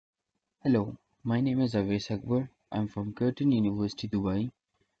Hello, my name is Awais Akbar. I'm from Curtin University, Dubai,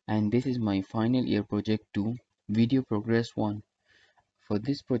 and this is my final year project 2, Video Progress 1. For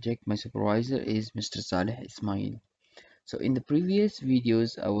this project, my supervisor is Mr. Saleh Ismail. So, in the previous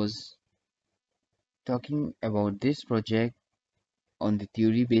videos, I was talking about this project on the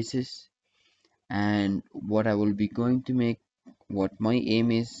theory basis and what I will be going to make, what my aim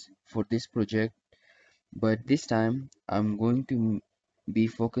is for this project. But this time, I'm going to be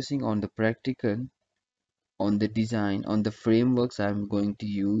focusing on the practical, on the design, on the frameworks I'm going to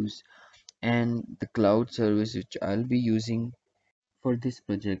use and the cloud service which I'll be using for this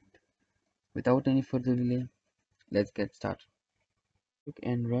project. Without any further delay, let's get started.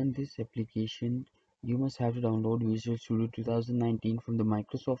 And run this application, you must have to download Visual Studio 2019 from the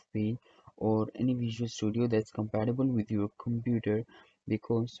Microsoft page or any Visual Studio that's compatible with your computer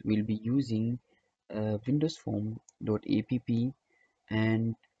because we'll be using Windows Form.app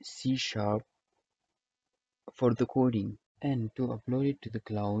and C Sharp for the coding. And to upload it to the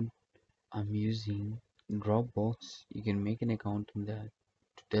cloud, I'm using Dropbox. You can make an account in that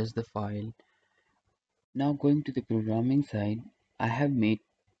to test the file. Now going to the programming side, I have made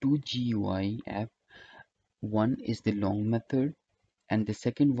two GUI apps. One is the long method and the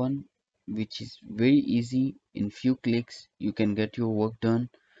second one, which is very easy, in few clicks you can get your work done.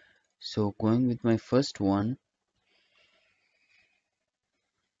 So going with my first one,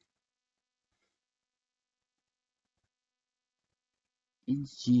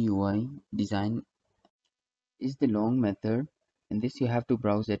 each GUI design is the long method. In this you have to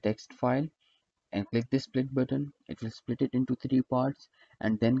browse a text file and click the split button. It will split it into three parts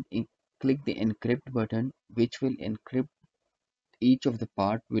and then click the encrypt button, which will encrypt each of the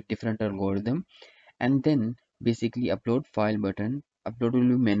part with different algorithm, and then basically upload file button. Upload will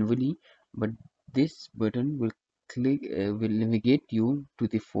be manually, but this button will will navigate you to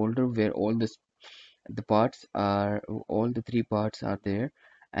the folder where the parts are, all the three parts are there,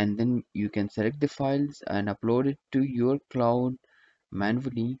 and then you can select the files and upload it to your cloud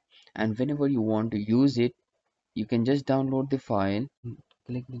manually. And whenever you want to use it, you can just download the file.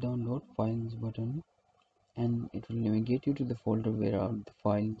 Click the download files button and it will navigate you to the folder where are the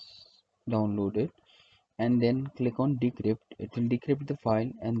files downloaded, and then click on decrypt. It will decrypt the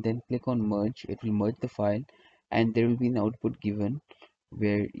file, and then click on merge. It will merge the file and there will be an output given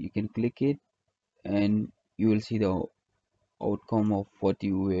where you can click it and you will see the outcome of what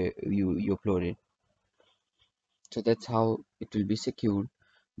you uploaded. So that's how it will be secured,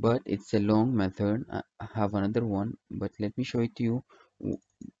 but it's a long method. I have another one, but let me show it to you.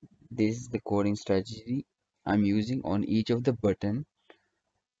 This is the coding strategy I'm using on each of the button,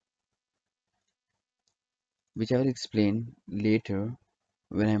 which I will explain later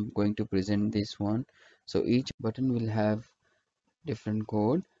when I'm going to present this one. So each button will have different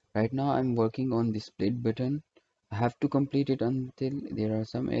code. Right now I'm working on the split button. I have to complete it until there are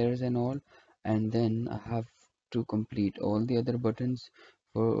some errors and all, and then I have to complete all the other buttons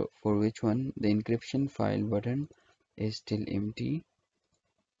for which one the encryption file button is still empty,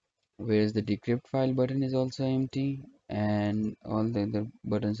 whereas the decrypt file button is also empty and all the other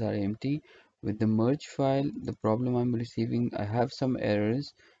buttons are empty. With the merge file, the problem I'm receiving, I have some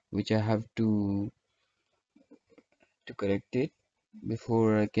errors which I have to correct it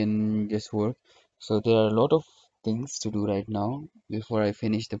before I can just work. So there are a lot of things to do right now before I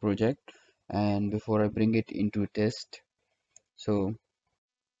finish the project and before I bring it into test. So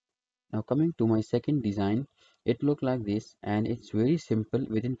now coming to my second design, it looked like this and it's very simple.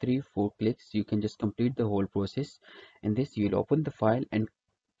 Within 3-4 clicks you can just complete the whole process. In this you will open the file and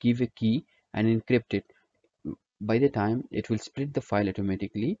give a key and encrypt it. By the time it will split the file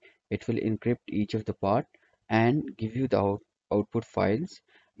automatically, it will encrypt each of the part and give you the output files.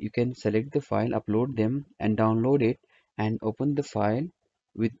 You can select the file, upload them and download it and open the file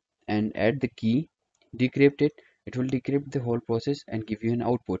with and add the key, decrypt it. It will decrypt the whole process and give you an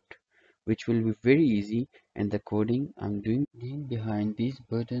output, which will be very easy. And the coding I'm doing behind these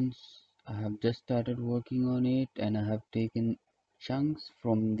buttons, I have just started working on it and I have taken chunks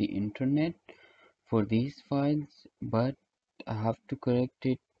from the internet for these files, but I have to correct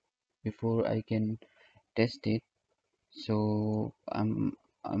it before I can test it. So I'm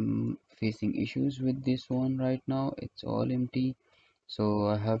facing issues with this one right now. It's all empty, so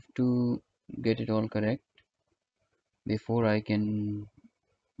I have to get it all correct before I can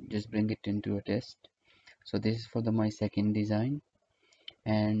just bring it into a test. So this is for my second design,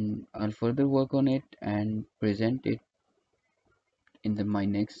 and I'll further work on it and present it in my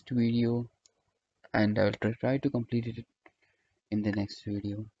next video, and I'll try to complete it in the next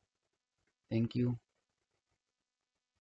video. Thank you.